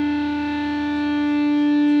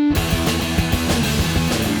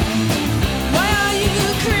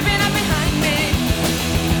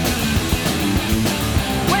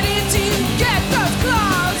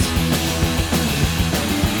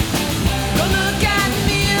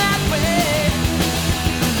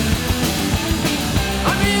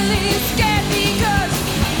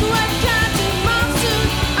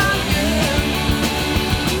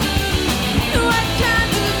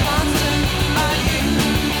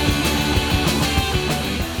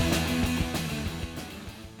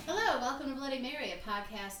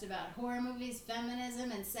podcast about horror movies,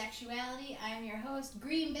 feminism, and sexuality. I am your host,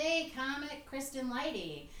 Green Bay comic Kristen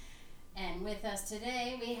Leidy. And with us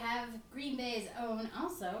today, we have Green Bay's own,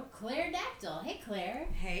 also, Claire Dactyl. Hey, Claire.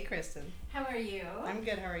 Hey, Kristen. How are you? I'm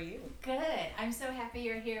good. How are you? Good. I'm so happy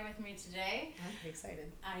you're here with me today. I'm pretty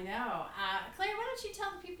excited. I know. Claire, why don't you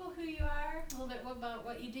tell the people who you are, a little bit about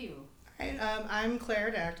what you do? All right, I'm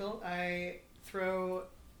Claire Dactyl. I throw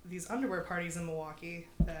these underwear parties in Milwaukee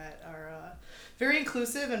that are very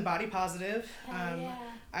inclusive and body positive. Hell yeah.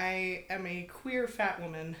 I am a queer fat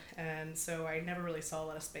woman, and so I never really saw a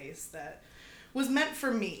lot of space that was meant for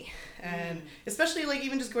me. And especially like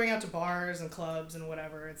even just going out to bars and clubs and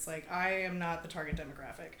whatever, it's like I am not the target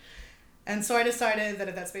demographic. And so I decided that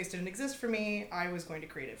if that space didn't exist for me, I was going to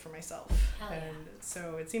create it for myself. Hell yeah. And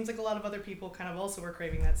so it seems like a lot of other people kind of also were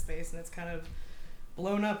craving that space, and it's kind of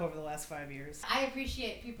blown up over the last 5 years. I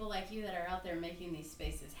appreciate people like you that are out there making these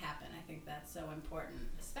spaces happen. I think that's so important,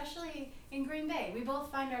 especially in Green Bay. We both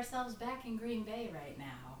find ourselves back in Green Bay right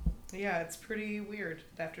now. Yeah, it's pretty weird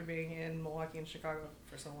after being in Milwaukee and Chicago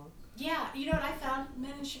for so long. Yeah, you know what I found?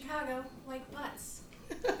 Men in Chicago like butts.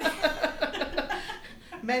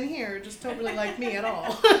 Men here just don't really like me at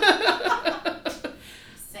all.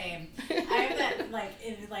 Same. I have that,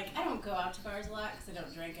 I don't go out to bars a lot because I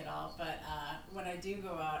don't drink at all, but when I do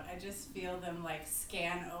go out, I just feel them,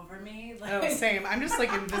 scan over me. Oh, same. I'm just,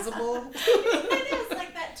 invisible. It is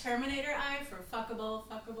like that Terminator eye for fuckable.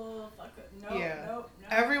 Nope.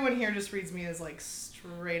 Everyone here just reads me as,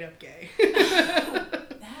 straight up gay.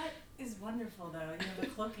 That is wonderful, though. You have a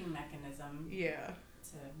cloaking mechanism. Yeah.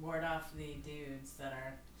 To ward off the dudes that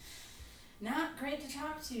are not great to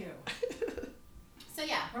talk to. So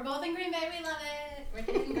yeah, we're both in Green Bay. We love it.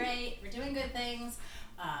 We're doing great. We're doing good things.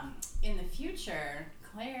 In the future,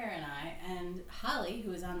 Claire and I and Holly,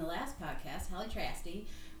 who was on the last podcast, Holly Trasty,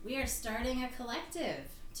 we are starting a collective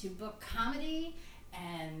to book comedy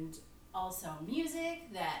and also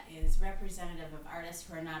music that is representative of artists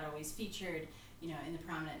who are not always featured, in the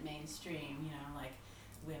prominent mainstream, like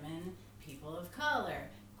women, people of color,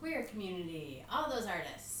 queer community, all those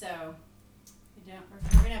artists. So we're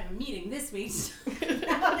going to have a meeting this week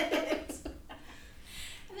about it.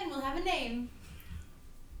 And then we'll have a name.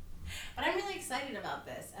 But I'm really excited about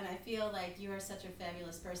this, and I feel like you are such a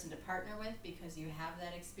fabulous person to partner with because you have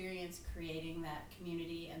that experience creating that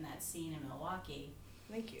community and that scene in Milwaukee.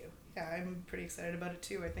 Thank you. Yeah, I'm pretty excited about it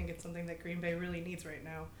too. I think it's something that Green Bay really needs right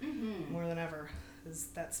now, more than ever, is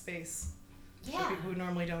that space. Yeah. For people who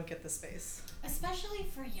normally don't get the space. Especially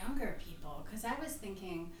for younger people, because I was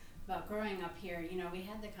thinking about growing up here, we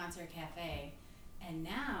had the Concert Cafe, and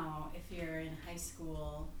now if you're in high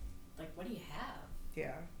school, what do you have?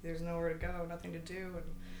 Yeah, there's nowhere to go, nothing to do,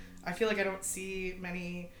 and I feel like I don't see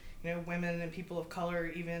many, women and people of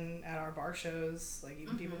color even at our bar shows,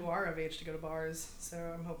 even people who are of age to go to bars, so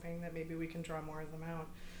I'm hoping that maybe we can draw more of them out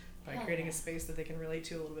by creating a space that they can relate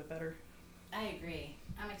to a little bit better. I agree.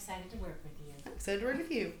 I'm excited to work with you. Excited to work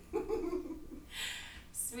with you.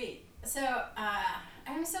 Sweet. So,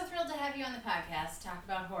 I'm so thrilled to have you on the podcast, talk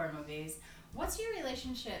about horror movies. What's your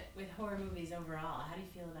relationship with horror movies overall? How do you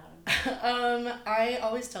feel about them? I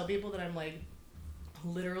always tell people that I'm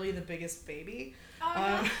literally the biggest baby.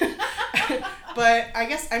 Oh, yeah. But I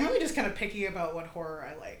guess I'm really just kind of picky about what horror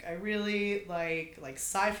I like. I really like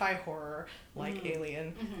sci-fi horror, like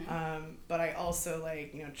Alien. But I also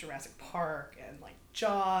like, Jurassic Park and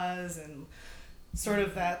Jaws and sort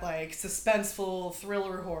of that suspenseful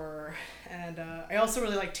thriller horror. And I also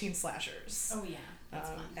really like teen slashers. Oh yeah, that's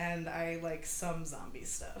fun. And I like some zombie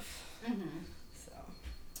stuff. So.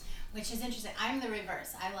 Which is interesting. I'm the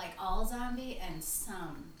reverse. I like all zombie and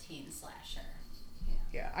some teen slasher.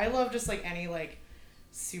 Yeah, I love just any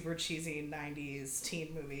super cheesy 90s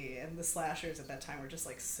teen movie, and the slashers at that time were just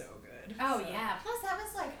so good. Oh so. Yeah, plus that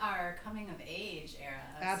was our coming of age era.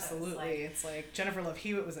 Absolutely. So it's Jennifer Love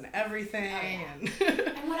Hewitt was in everything. Oh, yeah.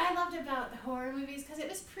 And what I loved about the horror movies, because it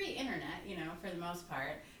was pre-internet, for the most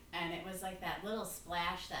part, and it was that little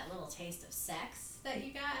splash, that little taste of sex that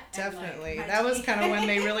you got. Definitely. That was kind of when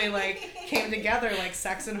they really came together,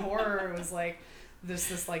 sex and horror was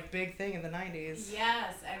this big thing in the 90s.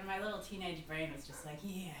 Yes, and my little teenage brain was just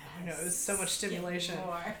yeah. I know, it was so much stimulation.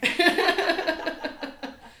 More.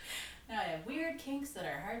 Now I have weird kinks that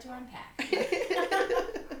are hard to unpack.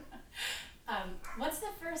 What's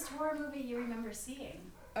the first horror movie you remember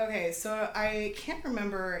seeing? Okay, so I can't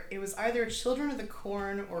remember. It was either Children of the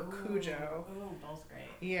Corn or Cujo. Oh, both great.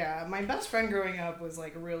 Yeah, my best friend growing up was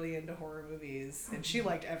really into horror movies, and she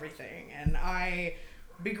liked everything, and I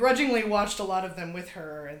begrudgingly watched a lot of them with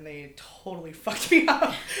her, and they totally fucked me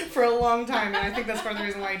up for a long time, and I think that's part of the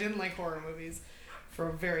reason why I didn't like horror movies for for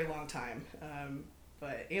a very long time.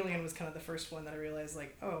 But Alien was kind of the first one that I realized,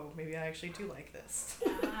 like, oh, maybe I actually do like this.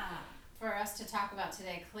 For us to talk about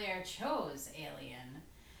today, Claire chose Alien.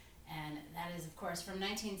 And that is, of course, from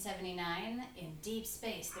 1979. In deep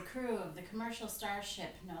space, the crew of the commercial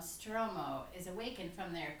starship Nostromo is awakened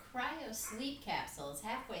from their cryo-sleep capsules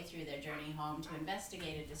halfway through their journey home to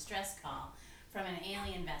investigate a distress call from an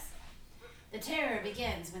alien vessel. The terror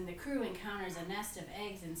begins when the crew encounters a nest of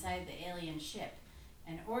eggs inside the alien ship.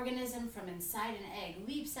 An organism from inside an egg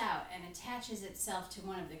leaps out and attaches itself to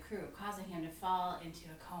one of the crew, causing him to fall into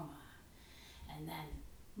a coma. And then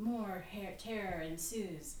more terror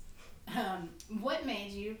ensues. What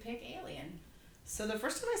made you pick Alien? So the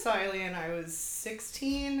first time I saw Alien, I was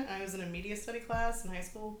 16. I was in a media study class in high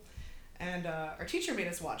school. And our teacher made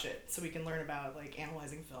us watch it so we can learn about, like,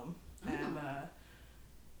 analyzing film. Oh. And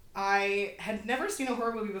I had never seen a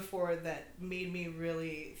horror movie before that made me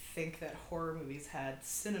really think that horror movies had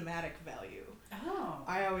cinematic value. Oh.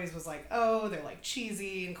 I always was like, oh, they're like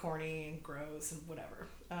cheesy and corny and gross and whatever.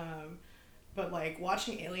 But like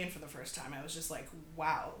watching Alien for the first time, I was just like,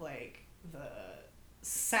 wow, like the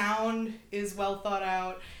sound is well thought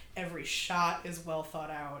out. Every shot is well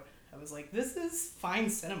thought out. I was like, this is fine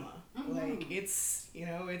cinema. Mm-hmm. Like it's, you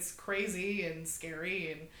know, it's crazy and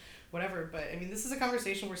scary and whatever, but I mean, this is a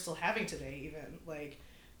conversation we're still having today, even like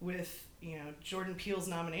with, you know, Jordan Peele's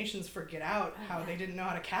nominations for Get Out, how they didn't know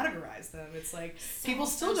how to categorize them. It's like so people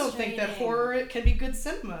still don't think that horror can be good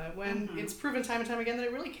cinema when it's proven time and time again that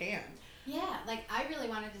it really can. Yeah, like I really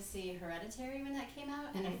wanted to see Hereditary when that came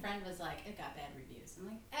out, and a friend was like, it got bad reviews. I'm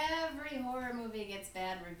like, every horror movie gets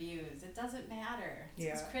bad reviews. It doesn't matter.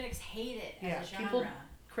 Because critics hate it as a genre.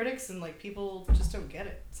 Critics and like people just don't get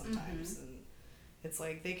it sometimes. And it's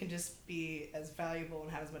like they can just be as valuable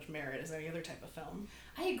and have as much merit as any other type of film.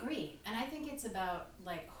 I agree. And I think it's about,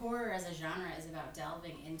 like, horror as a genre is about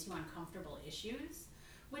delving into uncomfortable issues,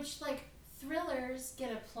 which, like, thrillers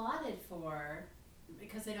get applauded for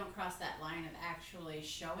because they don't cross that line of actually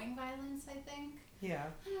showing violence, I think. Yeah.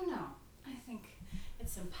 I don't know. I think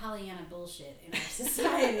it's some Pollyanna bullshit in our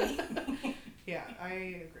society. Yeah, I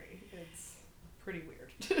agree. It's pretty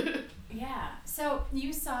weird. Yeah. So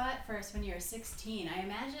you saw it first when you were 16. I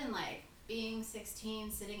imagine, like, being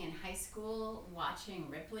 16, sitting in high school, watching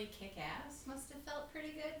Ripley kick ass must have felt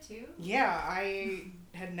pretty good, too. Yeah, I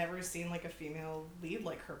had never seen, like, a female lead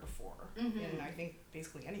like her before. And I think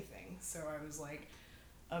basically anything. So I was, like,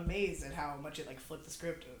 amazed at how much it, like, flipped the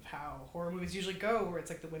script of how horror movies usually go, where it's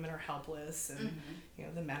like the women are helpless and, you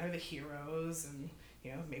know, the men are the heroes and,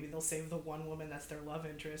 you know, maybe they'll save the one woman that's their love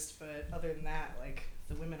interest, but other than that, like,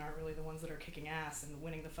 the women aren't really the ones that are kicking ass and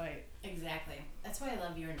winning the fight. Exactly. That's why I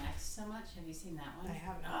love You're Next so much. Have you seen that one? I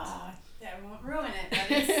haven't. Oh, I won't ruin it,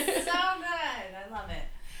 but it's so good. I love it.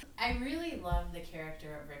 I really love the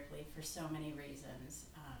character of Ripley for so many reasons.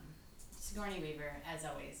 Sigourney Weaver, as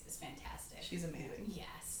always, is fantastic. She's amazing.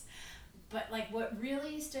 Yes. But, like, what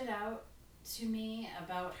really stood out to me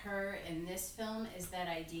about her in this film is that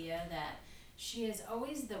idea that she is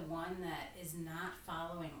always the one that is not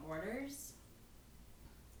following orders.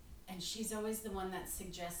 And she's always the one that's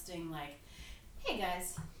suggesting, like, hey,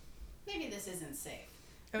 guys, maybe this isn't safe.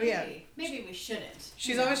 Oh, yeah. Maybe we shouldn't.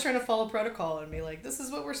 She's always trying to follow protocol and be like, this is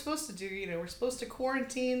what we're supposed to do. You know, we're supposed to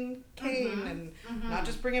quarantine Kane and not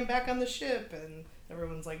just bring him back on the ship. And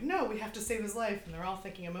everyone's like, no, we have to save his life. And they're all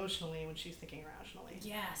thinking emotionally when she's thinking rationally.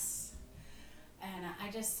 Yes. And I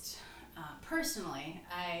just, personally,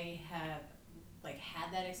 I have, like,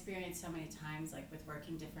 had that experience so many times, like, with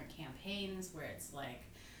working different campaigns where it's like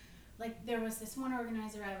there was this one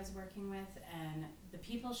organizer I was working with, and the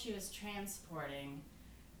people she was transporting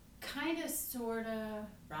kind of sort of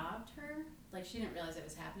robbed her. Like, she didn't realize it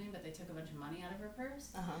was happening, but they took a bunch of money out of her purse.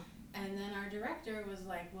 And then our director was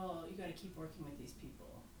like, well, you got to keep working with these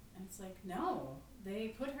people. And it's like, no,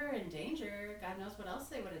 they put her in danger. God knows what else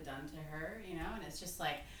they would have done to her, you know? And it's just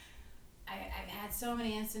like, I've had so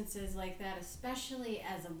many instances like that, especially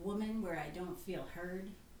as a woman where I don't feel heard,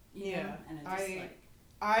 you know? And it's just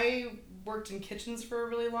I worked in kitchens for a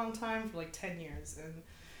really long time, for like 10 years, and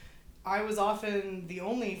I was often the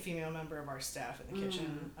only female member of our staff in the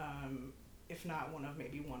kitchen, if not one of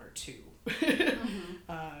maybe one or two.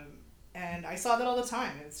 And I saw that all the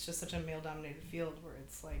time. It's just such a male-dominated field where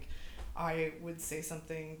it's like I would say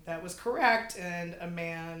something that was correct, and a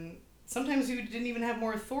man, sometimes who didn't even have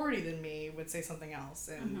more authority than me, would say something else,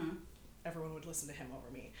 and everyone would listen to him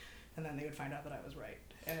over me. And then they would find out that I was right.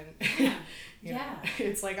 And you know,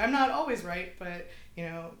 it's like, I'm not always right, but, you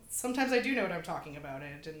know, sometimes I do know what I'm talking about,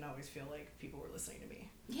 and it didn't always feel like people were listening to me.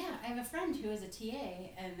 Yeah, I have a friend who is a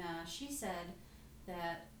TA, and she said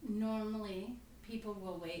that normally people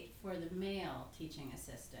will wait for the male teaching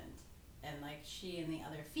assistant. And, like, she and the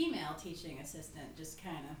other female teaching assistant just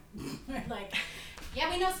kind of were like,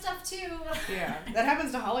 yeah, we know stuff, too. Yeah, that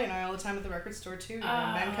happens to Holly and I all the time at the record store, too.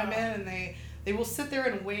 Men come in and they will sit there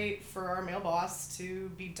and wait for our male boss to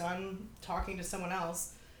be done talking to someone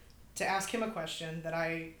else to ask him a question that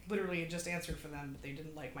I literally just answered for them, but they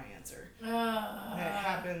didn't like my answer. And it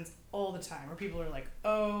happens all the time, where people are like,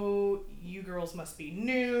 oh, you girls must be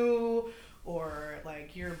new, or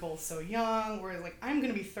like, you're both so young, whereas like, I'm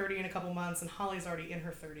gonna be 30 in a couple months and Holly's already in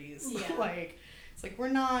her 30s. Yeah. Like, it's like, we're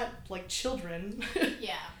not like children.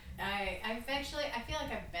 Yeah. I feel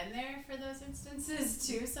like I've been there for those instances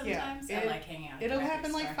too sometimes. Yeah, I like hanging out at the it'll record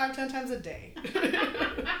happen store. like 5-10 times a day.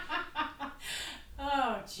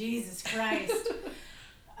 Oh, Jesus Christ.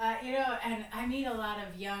 And I meet a lot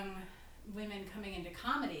of young women coming into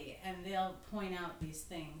comedy, and they'll point out these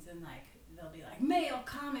things, and like, they'll be like, male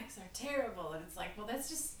comics are terrible. And it's like, well, that's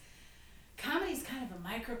just, comedy's kind of a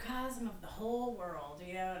microcosm of the whole world,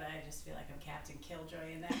 you know? And I just feel like I'm Captain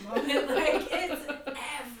Killjoy in that moment. Like, it's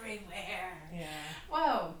everywhere. Yeah.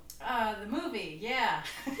 Whoa. The movie, yeah.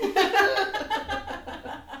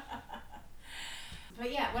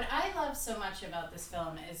 But yeah, what I love so much about this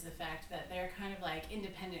film is the fact that they're kind of like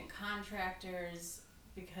independent contractors,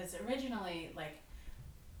 because originally, like,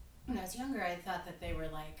 when I was younger, I thought that they were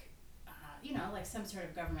like, like some sort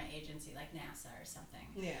of government agency like NASA or something.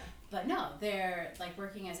 Yeah. But no, they're like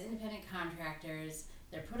working as independent contractors.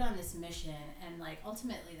 They're put on this mission, and like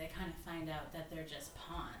ultimately they kind of find out that they're just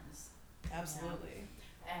pawns. Absolutely.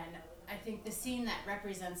 And I think the scene that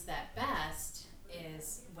represents that best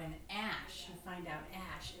is when you find out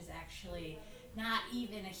Ash is actually not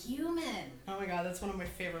even a human. Oh my god, that's one of my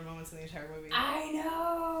favorite moments in the entire movie. I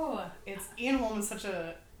know! It's Ian Holman's such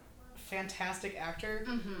a fantastic actor.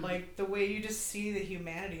 Mm-hmm. Like, the way you just see the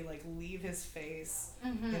humanity like leave his face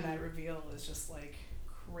Mm-hmm. in that reveal is just like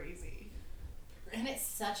crazy. And it's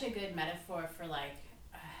such a good metaphor for like,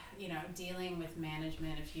 dealing with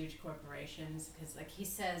management of huge corporations, because like he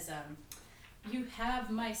says, you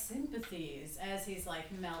have my sympathies, as he's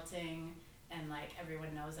like melting, and like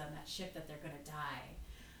everyone knows on that ship that they're gonna die.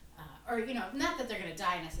 Or, not that they're going to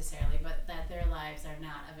die necessarily, but that their lives are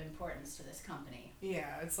not of importance to this company.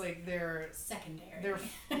 Yeah, it's like they're secondary.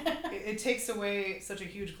 It takes away such a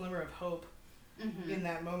huge glimmer of hope Mm-hmm. in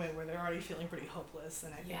that moment where they're already feeling pretty hopeless,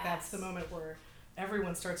 and I think Yes. that's the moment where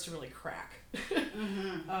everyone starts to really crack.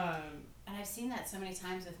 Mm-hmm. And I've seen that so many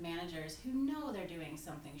times with managers who know they're doing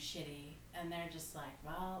something shitty, and they're just like,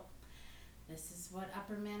 well, this is what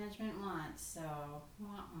upper management wants, so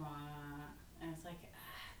wah, wah. And it's like,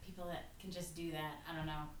 people that can just do that, I don't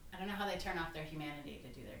know how they turn off their humanity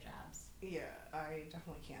to do their jobs. Yeah, I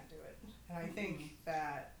definitely can't do it. And I think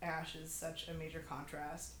that Ash is such a major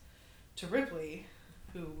contrast to Ripley,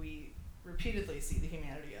 who we repeatedly see the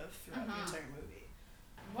humanity of throughout the entire movie.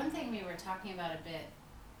 One thing we were talking about a bit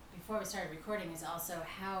before we started recording is also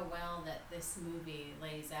how well that this movie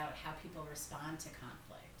lays out how people respond to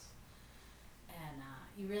conflict. And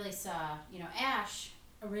you really saw, Ash,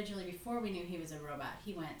 originally, before we knew he was a robot,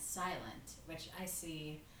 he went silent, which I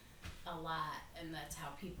see a lot, and that's how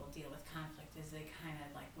people deal with conflict, is they kind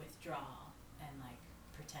of like withdraw and like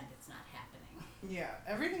pretend it's not happening. Yeah,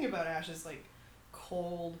 everything about Ash is like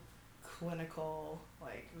cold, clinical,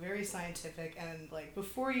 like very scientific, and like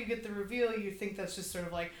before you get the reveal, you think that's just sort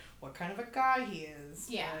of like what kind of a guy he is.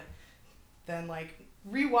 Yeah. But then like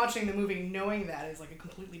rewatching the movie, knowing that is like a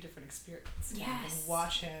completely different experience. Yes. You can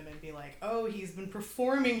watch him and be like, oh, he's been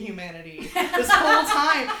performing humanity this whole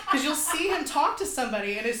time, because you'll see him talk to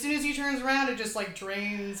somebody, and as soon as he turns around, it just like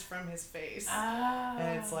drains from his face,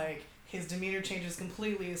 and it's like his demeanor changes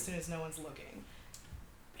completely as soon as no one's looking.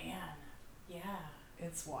 Man, yeah.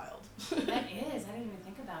 It's wild. That is. I didn't even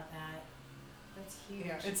think about that. That's huge.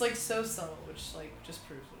 Yeah, it's like so subtle, which like just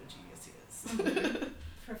proves what a genius he is.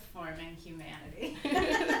 Performing humanity.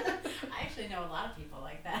 I actually know a lot of people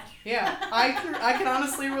like that. Yeah, I can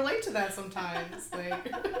honestly relate to that sometimes.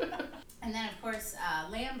 Like. And then of course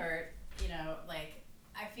Lambert,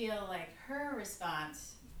 I feel like her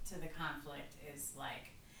response to the conflict is like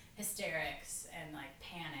hysterics and like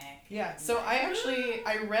panic. Yeah, so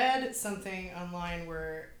I read something online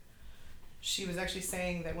where she was actually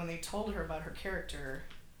saying that when they told her about her character,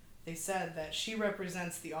 they said that she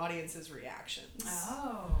represents the audience's reactions.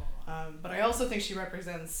 Oh. But I also think she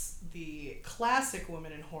represents the classic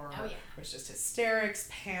woman in horror, Oh, yeah. where it's just hysterics,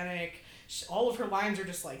 panic. All of her lines are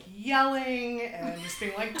just like yelling and just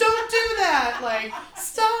being like, "Don't do that! Like,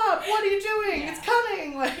 stop! What are you doing? Yeah. It's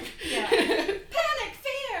coming!" Like, Yeah. Panic,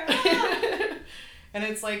 fear. Ah! And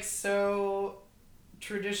it's like so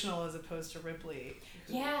traditional as opposed to Ripley,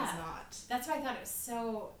 who is not. That's why I thought it was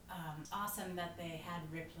so awesome that they had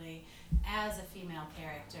Ripley as a female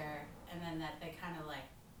character, and then that they kind of like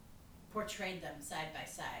portrayed them side by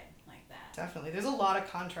side like that. Definitely. There's a lot of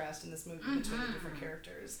contrast in this movie between the different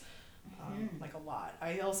characters. Like a lot.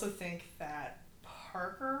 I also think that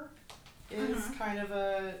Parker is kind of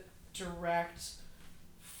a direct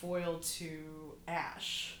foil to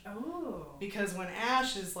Ash. Oh. Because when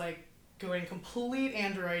Ash is like going complete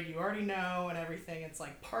android, you already know, and everything, it's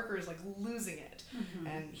like Parker is like losing it.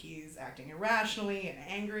 And he's acting irrationally and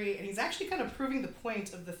angry, and he's actually kind of proving the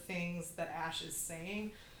point of the things that Ash is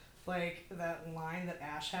saying. Like that line that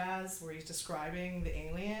Ash has where he's describing the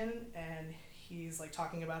alien, and he's like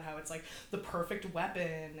talking about how it's like the perfect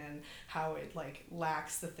weapon and how it like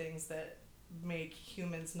lacks the things that make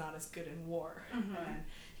humans not as good in war. And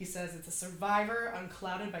he says it's a survivor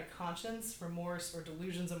unclouded by conscience, remorse, or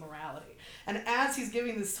delusions of morality. And as he's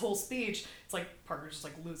giving this whole speech, it's like Parker's just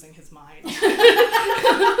like losing his mind.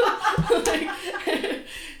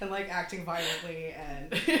 And like acting violently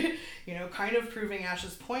and you know, kind of proving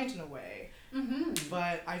Ash's point in a way.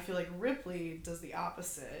 But I feel like Ripley does the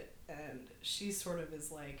opposite, and she sort of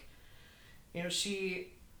is like, you know,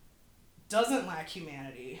 she doesn't lack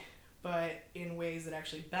humanity, but in ways that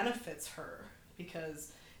actually benefits her,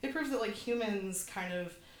 because it proves that like humans kind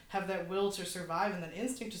of have that will to survive and that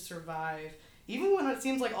instinct to survive, even when it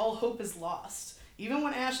seems like all hope is lost. Even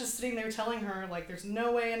when Ash is sitting there telling her, like, there's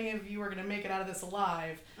no way any of you are going to make it out of this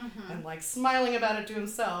alive, and, like, smiling about it to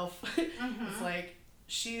himself, it's like,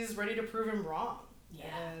 she's ready to prove him wrong. Yeah.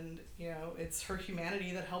 And, you know, it's her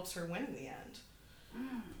humanity that helps her win in the end.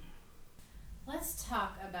 Let's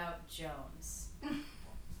talk about Jones.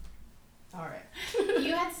 All right.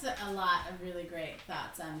 You had a lot of really great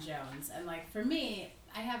thoughts on Jones. And, like, for me,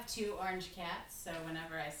 I have 2 orange cats, so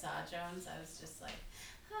whenever I saw Jones, I was just like,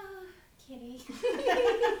 oh, kitty.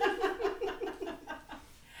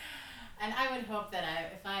 And I would hope that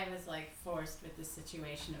if I was like forced with the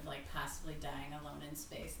situation of like possibly dying alone in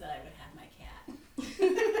space, that I would have my cat.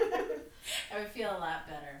 I would feel a lot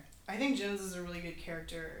better. I think Jones is a really good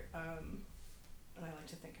character, and I like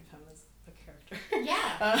to think of him as a character.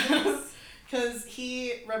 Yeah. Because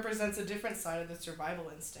he represents a different side of the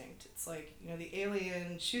survival instinct. It's like, you know, the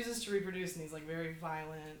alien chooses to reproduce in these like very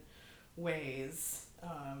violent ways.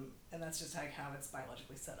 And that's just like how it's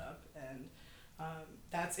biologically set up, and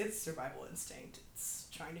that's its survival instinct. It's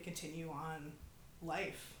trying to continue on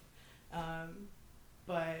life,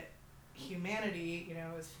 but humanity, you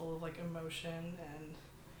know, is full of like emotion, and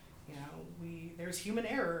you know, there's human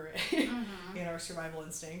error in our survival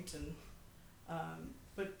instinct, and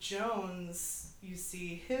but Jones, you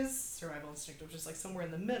see his survival instinct, which is like somewhere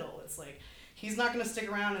in the middle. It's like he's not gonna stick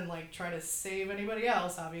around and like try to save anybody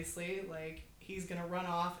else. Obviously, like he's gonna run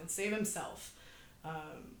off and save himself.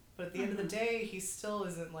 But at the end of the day, he still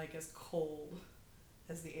isn't like as cold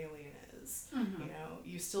as the alien is. You know,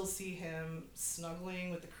 you still see him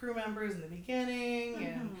snuggling with the crew members in the beginning,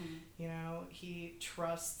 and you know, he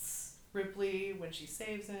trusts Ripley when she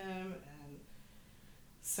saves him, and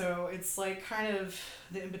so it's like kind of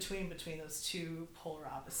the in-between between those 2 polar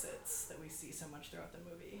opposites that we see so much throughout the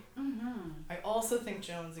movie. I also think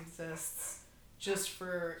Jones exists just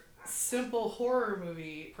for simple horror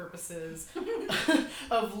movie purposes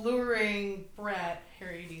of luring Brett,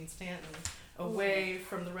 Harry Dean Stanton, away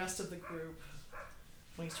from the rest of the group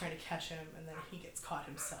when he's trying to catch him, and then he gets caught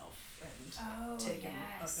himself and taken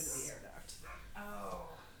up into the air duct.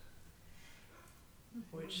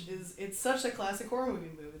 Which is, it's such a classic horror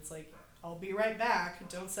movie move. It's like, I'll be right back,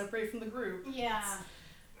 don't separate from the group. Yeah.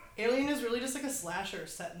 Alien is really just like a slasher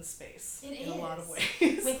set in space. It in is. a lot of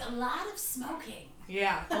ways. With a lot of smoking.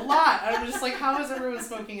 Yeah, a lot. I'm just like, how is everyone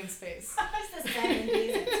smoking in space? It's the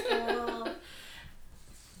 70s at school.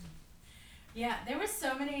 Yeah, there were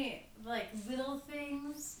so many like little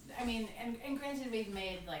things. I mean, and granted, we've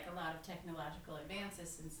made like a lot of technological advances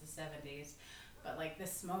since the 70s, but like the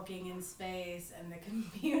smoking in space and the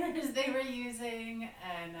computers they were using,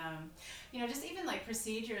 and you know, just even like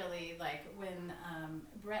procedurally, like when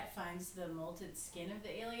Brett finds the molted skin of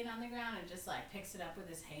the alien on the ground and just like picks it up with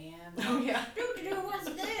his hand. Oh yeah. What's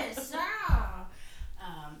this? Ah.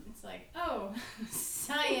 It's like, oh,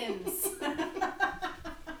 science.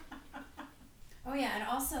 Oh yeah, and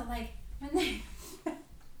also like when the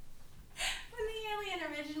alien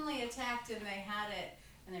originally attacked and they had it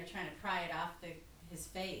and they were trying to pry it off his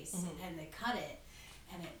face, and they cut it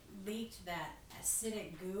and it leaked that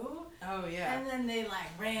acidic goo. Oh yeah. And then they like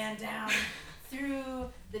ran down through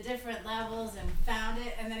the different levels and found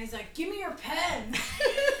it, and then he's like, "Give me your pen."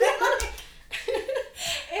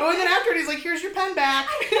 Oh, and then after and he's like, here's your pen back.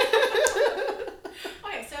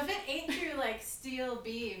 Okay, so if it ate through like steel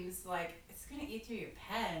beams, like it's gonna eat through your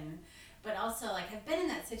pen. But also, like, I've been in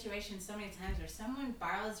that situation so many times where someone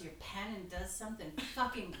borrows your pen and does something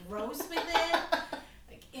fucking gross with it,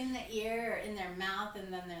 like in the ear or in their mouth,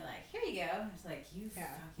 and then they're like, here you go. It's like, you fucking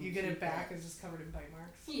you get it back, it. it's just covered in bite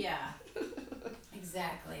marks. Yeah,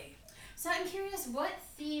 exactly. So I'm curious, what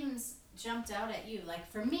themes jumped out at you? Like,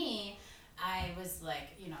 for me, I was like,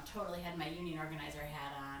 you know, totally had my union organizer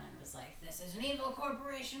hat on and was like, this is an evil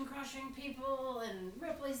corporation crushing people, and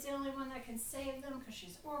Ripley's the only one that can save them because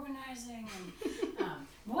she's organizing. And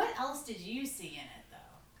what else did you see in it,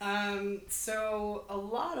 though? So a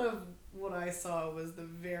lot of what I saw was the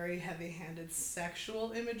very heavy-handed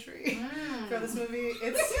sexual imagery for this movie.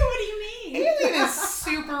 It's what do you mean? Alien is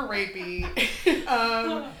super rapey,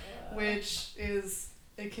 which is,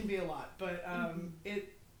 it can be a lot, but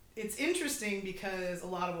it's interesting because a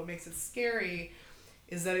lot of what makes it scary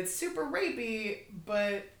is that it's super rapey,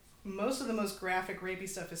 but most of the most graphic rapey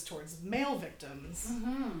stuff is towards male victims,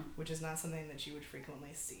 which is not something that you would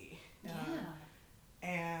frequently see.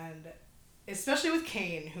 And especially with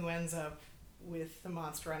Kane, who ends up with the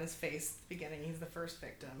monster on his face at the beginning. He's the first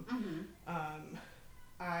victim.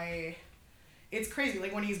 It's crazy.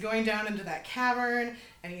 Like, when he's going down into that cavern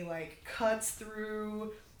and he, like, cuts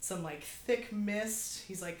through some, like, thick mist.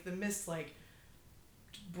 He's like, the mist, like,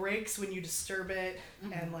 breaks when you disturb it.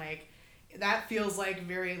 And, like, that feels like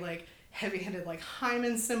very, like, heavy-handed, like,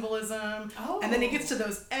 hymen symbolism. And then he gets to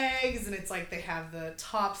those eggs, and it's like they have the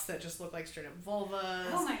tops that just look like straight-up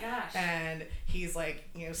vulvas. Oh, my gosh. And he's, like,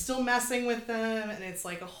 you know, still messing with them, and it's,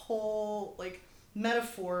 like, a whole, like,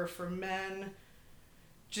 metaphor for men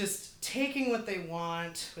just taking what they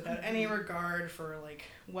want without any regard for, like,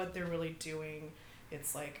 what they're really doing.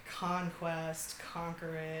 It's like conquest,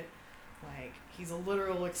 conquer it. Like, he's a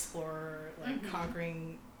literal explorer, like,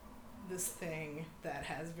 conquering this thing that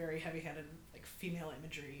has very heavy-handed, like, female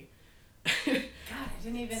imagery. God, I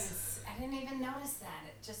didn't even notice that.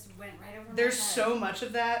 It just went right over There's my head. so much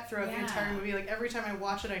of that throughout the entire movie. Like, every time I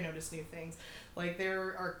watch it, I notice new things. Like, there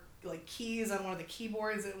are, like, keys on one of the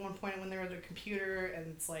keyboards at one point when they're at a computer, and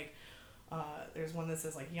it's like, there's one that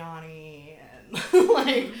says, like, Yanni, and,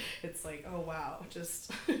 like, it's like, oh, wow,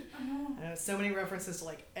 just, I know, so many references to,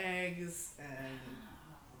 like, eggs, and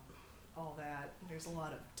all that. There's a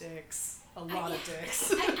lot of dicks. A lot of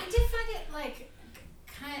dicks. I did find it, like,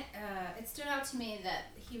 it stood out to me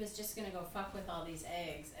that he was just gonna go fuck with all these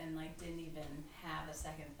eggs and, like, didn't even have a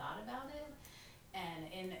second thought about it. And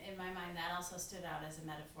in my mind, that also stood out as a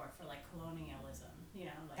metaphor for, like, colonialism. You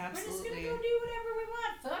know, like, Absolutely. we're just gonna go do whatever we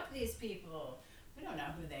want. Fuck these people. We don't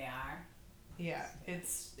know who they are. Yeah,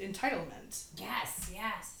 it's entitlement. Yes.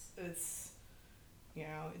 It's, you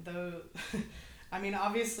know, I mean,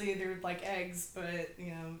 obviously they're like eggs, but,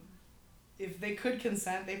 you know, if they could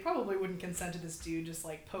consent, they probably wouldn't consent to this dude just,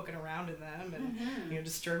 like, poking around in them and, you know,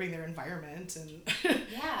 disturbing their environment. And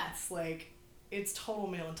it's like, it's total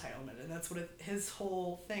male entitlement, and that's what his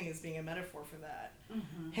whole thing is, being a metaphor for that.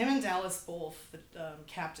 Him and Dallas both, the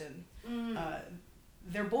captain,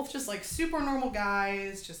 they're both just, like, super normal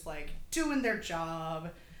guys, just, like, doing their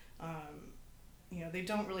job. You know, they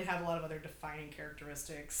don't really have a lot of other defining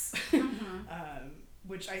characteristics,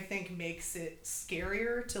 which I think makes it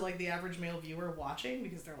scarier to, like, the average male viewer watching,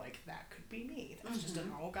 because they're like, that could be me. That's just a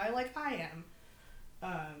normal guy like I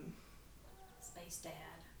am. Space dad.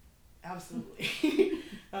 Absolutely.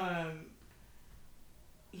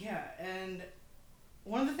 Yeah, and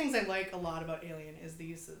one of the things I like a lot about Alien is the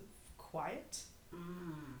use of quiet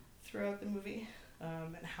throughout the movie,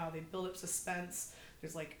 and how they build up suspense.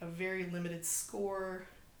 There's, like, a very limited score.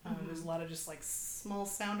 There's a lot of just, like, small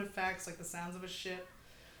sound effects, like the sounds of a ship,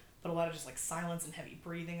 but a lot of just, like, silence and heavy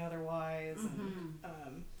breathing otherwise.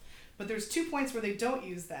 And, but there's 2 points where they don't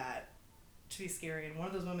use that to be scary, and one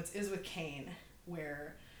of those moments is with Kane,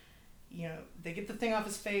 where, you know, they get the thing off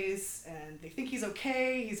his face and they think he's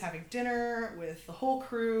okay. He's having dinner with the whole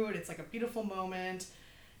crew, and it's, like, a beautiful moment.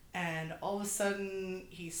 And all of a sudden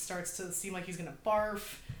he starts to seem like he's gonna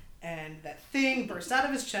barf, and that thing bursts out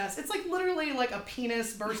of his chest. It's, like, literally like a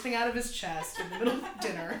penis bursting out of his chest in the middle of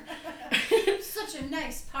dinner. Such a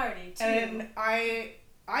nice party too. And I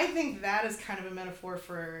think that is kind of a metaphor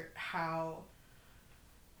for how,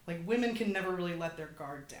 like, women can never really let their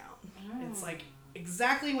guard down. It's like,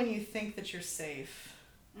 exactly when you think that you're safe,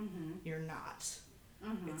 you're not.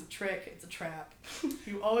 It's a trick, it's a trap.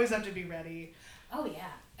 You always have to be ready. Oh,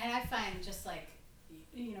 yeah. And I find, just, like,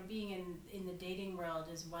 you know, being in the dating world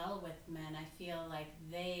as well with men, I feel like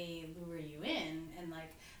they lure you in, and,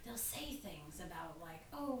 like, they'll say things about, like,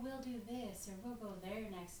 oh, we'll do this or we'll go there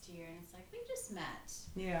next year, and it's like, we just met.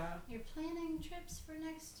 Yeah. You're planning trips for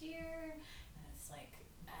next year, and it's like,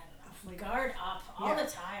 I don't know, guard up all the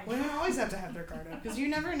time. Women always have to have their guard up because you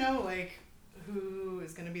never know like who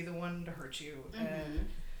is going to be the one to hurt you, and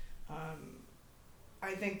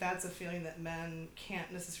I think that's a feeling that men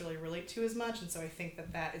can't necessarily relate to as much, and so I think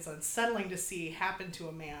that is unsettling to see happen to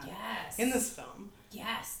a man in this film.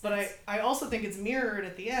 Yes. But I also think it's mirrored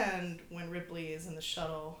at the end when Ripley is in the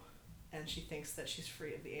shuttle and she thinks that she's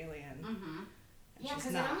free of the alien. Mm-hmm. Yeah,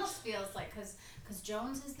 because it almost feels like, because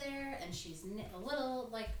Jones is there and she's a little,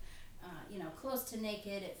 like, close to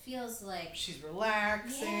naked. It feels like she's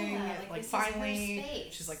relaxing. Yeah, like finally,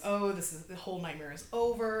 she's like, oh, the whole nightmare is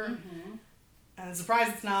over. Mm-hmm. And surprise,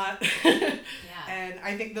 it's not. Yeah. And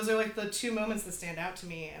I think those are like the two moments that stand out to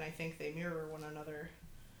me, and I think they mirror one another.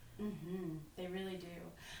 Mm-hmm. They really do.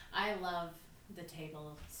 I love the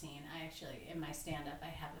table scene. I actually, in my stand-up, I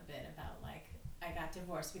have a bit about, like, I got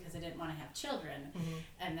divorced because I didn't want to have children. Mm-hmm.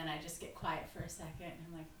 And then I just get quiet for a second, and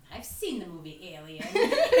I'm like, I've seen the movie Alien. And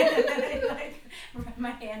then I, like, rub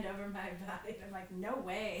my hand over my body, and I'm like, no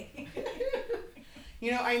way.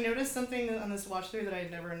 I noticed something on this watch through that I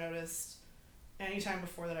had never noticed any time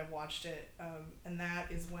before that I've watched it, and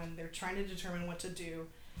that is when they're trying to determine what to do.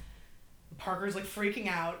 Parker's like freaking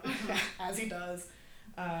out, as he does.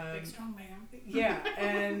 Big strong man. Yeah,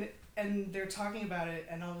 and they're talking about it,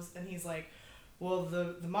 and he's like, well,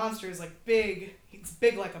 the monster is like big. It's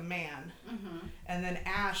big like a man. Mm-hmm. And then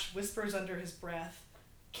Ash whispers under his breath,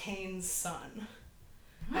 Kane's son.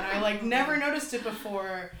 And I like never noticed it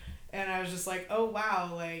before, and I was just like, oh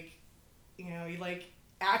wow, like, he like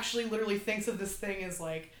actually literally thinks of this thing as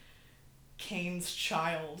like Kane's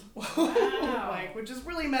child. Wow. Like, which is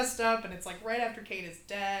really messed up, and it's like right after Kane is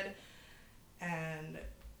dead, and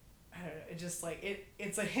I don't know, it just like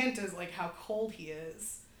it's a hint as like how cold he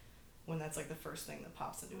is when that's like the first thing that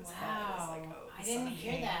pops into his head. It's like, oh, I didn't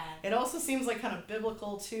hear that. It also seems like kind of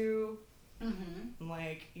biblical too. Mm-hmm.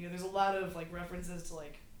 Like, there's a lot of like references to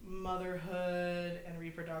like motherhood and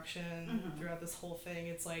reproduction throughout this whole thing.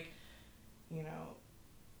 It's like,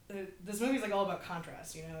 this movie's like all about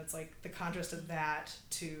contrast. It's like the contrast of that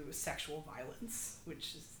to sexual violence,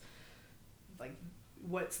 which is like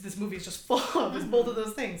what this movie is just full of, is both of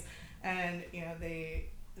those things. And they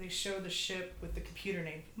show the ship with the computer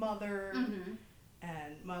named Mother,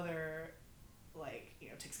 and Mother like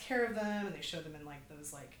takes care of them, and they show them in like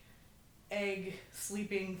those like egg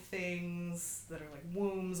sleeping things that are like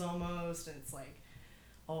wombs almost, and it's like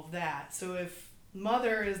all of that. So if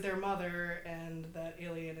Mother is their mother and that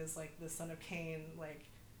alien is like the son of Cain, like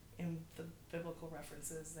in the biblical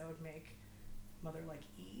references, that would make Mother like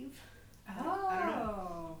Eve. Oh, I don't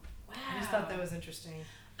know. Wow. I just thought that was interesting.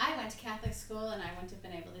 I went to Catholic school, and I wouldn't have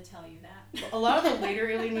been able to tell you that. A lot of the later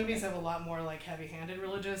Alien movies have a lot more like heavy-handed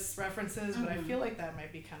religious references, but I feel like that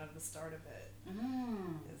might be kind of the start of it.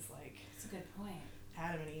 It's like, that's a good point.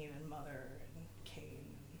 Adam and Eve and Mother and Cain,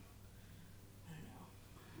 and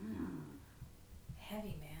I don't know.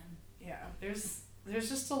 Heavy, man. Yeah, there's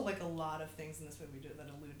just still like a lot of things in this movie that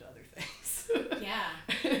allude to other things. Yeah.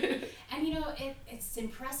 And it's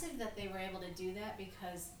impressive that they were able to do that,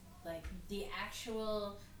 because like the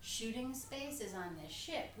actual shooting space is on this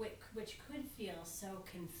ship, which could feel so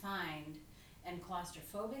confined and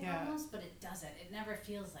claustrophobic almost, but it doesn't. It never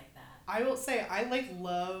feels like that. I will say I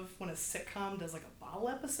love when a sitcom does like a bottle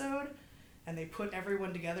episode, and they put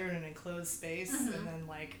everyone together in an enclosed space, and then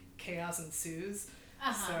like chaos ensues.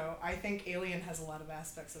 So I think Alien has a lot of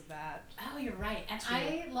aspects of that. Oh, you're right. And too.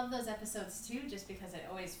 I love those episodes too, just because it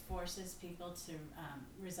always forces people to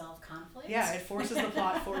resolve conflict. Yeah, it forces the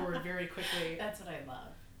plot forward very quickly. That's what I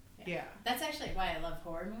love. Yeah. That's actually why I love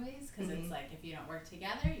horror movies, because it's like, if you don't work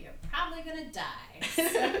together, you're probably going to die.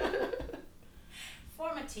 So,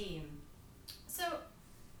 form a team. So,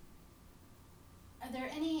 are there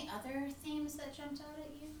any other themes that jumped out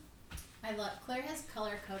at you? I love, Claire has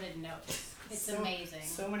color-coded notes. It's amazing.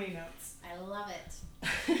 So many notes. I love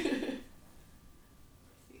it.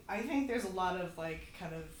 I think there's a lot of like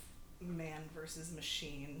kind of man versus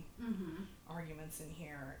machine arguments in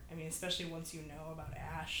here. I mean, especially once you know about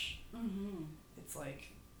Ash. It's like,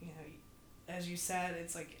 as you said,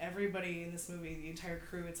 it's like everybody in this movie, the entire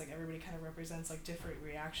crew, it's like everybody kind of represents like different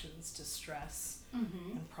reactions to stress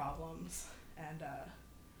and problems. And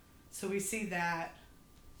so we see that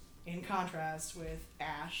in contrast with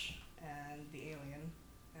Ash and the alien,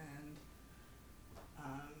 and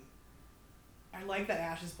I like that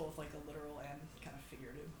Ash is both like a literal and kind of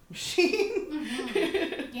figurative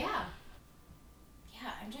machine. Yeah,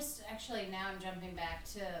 I'm just actually now I'm jumping back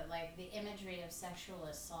to like the imagery of sexual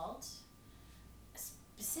assault,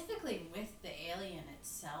 specifically with the alien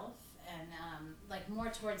itself, and like more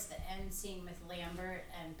towards the end scene with Lambert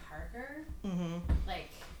and Parker. Mm-hmm. Like.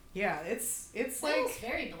 Yeah, it's like it's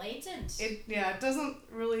very blatant. It doesn't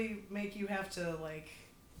really make you have to like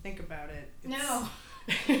think about it. No.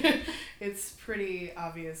 It's pretty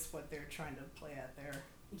obvious what they're trying to play at there.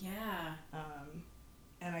 Yeah.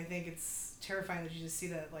 And I think it's terrifying that you just see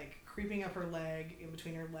that like creeping up her leg in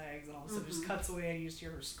between her legs, and all of a sudden just cuts away, and you just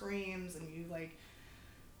hear her screams, and you like,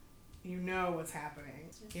 you know what's happening.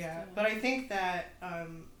 Yeah, but I think that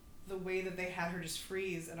the way that they had her just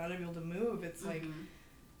freeze and not able to move, it's like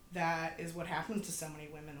that is what happens to so many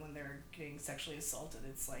women when they're getting sexually assaulted.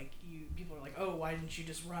 It's like people are like, oh, why didn't you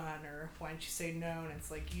just run, or why didn't you say no? And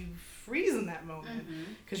it's like you freeze in that moment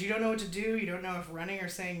because you don't know what to do. You don't know if running or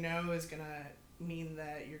saying no is gonna mean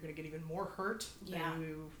that you're gonna get even more hurt than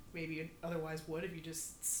you maybe otherwise would if you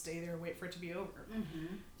just stay there and wait for it to be over.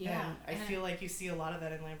 Yeah, and I feel like you see a lot of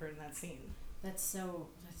that in Lambert in that scene. That's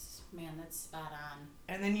spot on.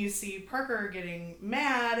 And then you see Parker getting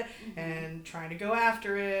mad and trying to go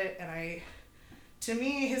after it, and to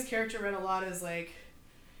me, his character read a lot as like,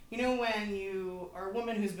 you know, when you are a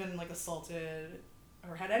woman who's been like assaulted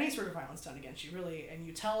or had any sort of violence done against you, really, and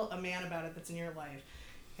you tell a man about it that's in your life,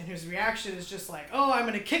 and his reaction is just like, oh, I'm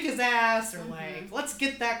gonna kick his ass, or like, let's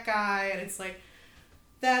get that guy, and it's like,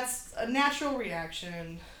 that's a natural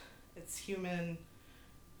reaction, it's human,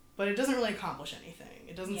 but it doesn't really accomplish anything.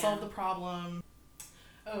 It doesn't solve the problem.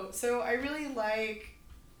 Oh, so I really like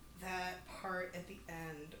that part at the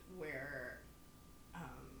end where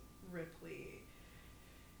Ripley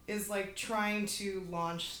is like trying to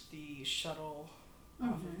launch the shuttle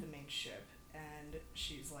off of the main ship, and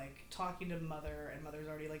she's like talking to Mother, and Mother's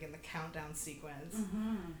already like in the countdown sequence,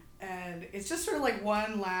 and it's just sort of like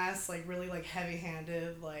one last like really like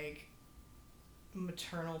heavy-handed like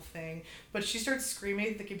maternal thing, but she starts screaming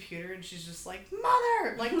at the computer, and she's just like,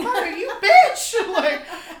 Mother, you bitch, like,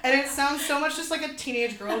 and it sounds so much just like a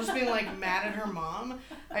teenage girl just being like mad at her mom.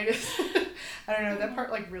 I don't know, that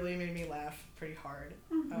part like really made me laugh pretty hard.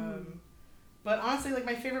 But honestly, like,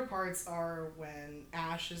 my favorite parts are when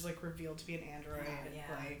Ash is like revealed to be an android.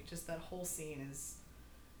 Like, just that whole scene is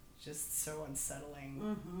just so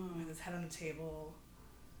unsettling. With his head on the table.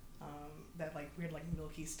 That like weird like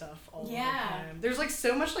milky stuff all over him. There's like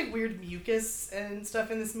so much like weird mucus and stuff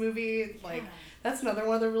in this movie. Like that's another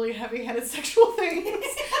one of the really heavy-handed sexual things.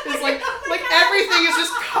 It's like everything is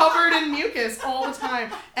just covered in mucus all the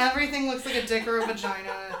time. Everything looks like a dick or a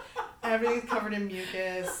vagina. Everything's covered in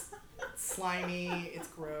mucus. It's slimy. It's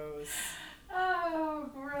gross. Oh,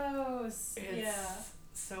 gross. It's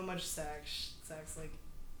so much sex. Like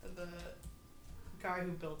the guy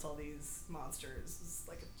who built all these monsters is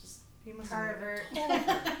like he must pervert.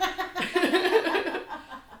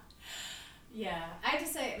 Yeah, I have to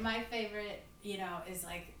say my favorite, is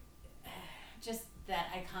like just that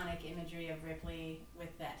iconic imagery of Ripley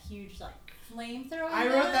with that huge like flamethrower. I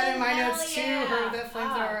wrote that in my notes too. Her with that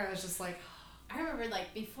flamethrower. I was just like, I remember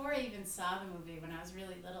like before I even saw the movie, when I was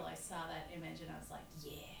really little, I saw that image and I was like,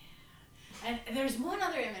 yeah. And there's one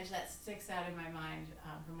other image that sticks out in my mind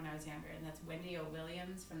from when I was younger, and that's Wendy O.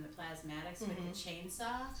 Williams from the Plasmatics with the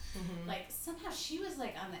chainsaw. Like, somehow she was,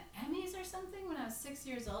 like, on the Emmys or something when I was 6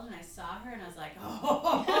 years old, and I saw her, and I was like,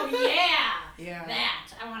 oh yeah!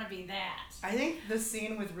 That! I want to be that. I think the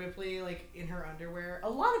scene with Ripley, like, in her underwear, a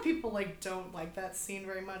lot of people, like, don't like that scene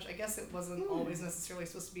very much. I guess it wasn't always necessarily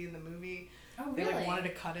supposed to be in the movie. Oh, really? They, like, wanted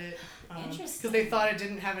to cut it. Interesting. Because they thought it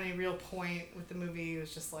didn't have any real point with the movie. It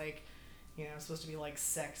was just, like, it's supposed to be like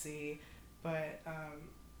sexy, but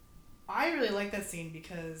I really like that scene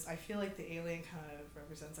because I feel like the alien kind of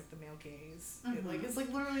represents like the male gaze. It like it's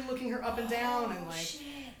like literally looking her up and down and like shit.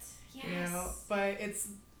 Yes. But it's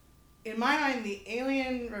in my mind the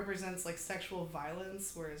alien represents like sexual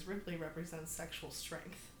violence, whereas Ripley represents sexual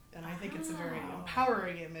strength, and I think it's a very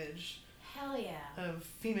empowering image. Hell yeah. Of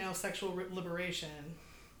female sexual liberation.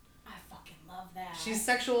 I fucking love that. She's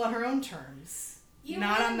sexual on her own terms.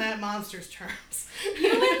 Not on that monster's terms.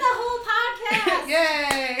 You win the whole podcast!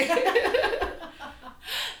 Yay!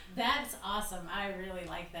 That's awesome. I really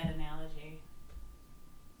like that analogy.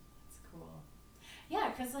 It's cool.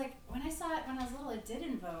 Yeah, because, like, when I saw it when I was little, it did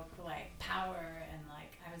invoke, like, power and,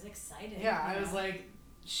 like, I was excited. Yeah, I was like,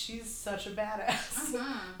 she's such a badass.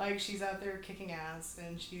 Like, she's out there kicking ass,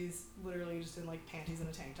 and she's literally just in, like, panties and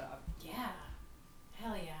a tank top. Yeah.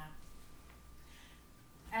 Hell yeah.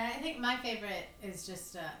 And I think my favorite is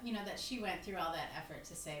just, that she went through all that effort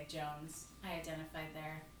to save Jones. I identified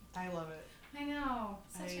there. I love it. I know.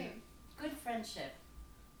 Such a good friendship.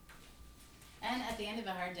 And at the end of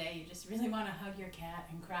a hard day, you just really want to hug your cat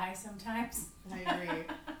and cry sometimes. I agree.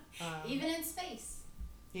 Even in space.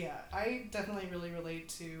 Yeah, I definitely really relate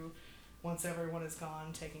to once everyone is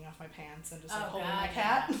gone, taking off my pants and just like holding my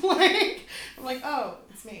cat. Yeah. Like, I'm like, oh,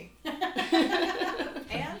 it's me.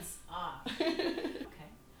 Pants off. Okay.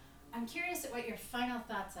 I'm curious at what your final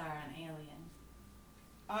thoughts are on Alien.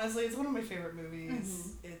 Honestly, it's one of my favorite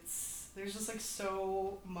movies. Mm-hmm. There's just like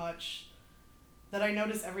so much that I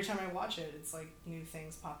notice every time I watch it. It's like new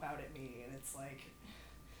things pop out at me, and it's like,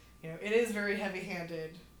 you know, it is very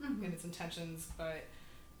heavy-handed Mm-hmm. in its intentions, but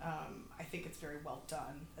I think it's very well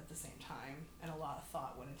done at the same time, and a lot of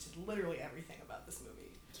thought went into literally everything about this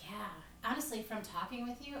movie. Yeah. Honestly, from talking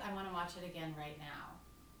with you, I want to watch it again right now.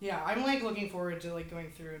 Yeah, I'm like looking forward to like going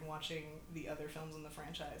through and watching the other films in the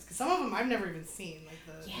franchise, because some of them I've never even seen, like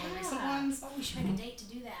the more recent ones. Oh, we should make a date to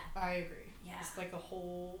do that. I agree. Yeah. Just like a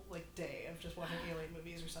whole like day of just watching alien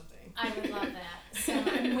movies or something. I would love that. So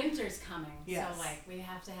and winter's coming, Yes. so like we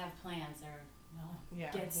have to have plans, or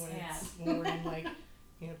Yeah, get sad. when we're in like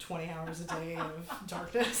 20 hours a day of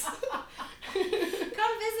darkness. Come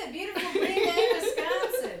visit beautiful Green Bay,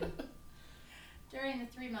 Wisconsin. During the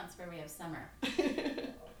 3 months where we have summer.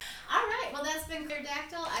 All right, well that's been Clear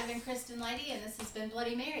Dactyl. I've been Kristen Leidy, and this has been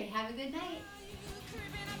Bloody Mary. Have a good night.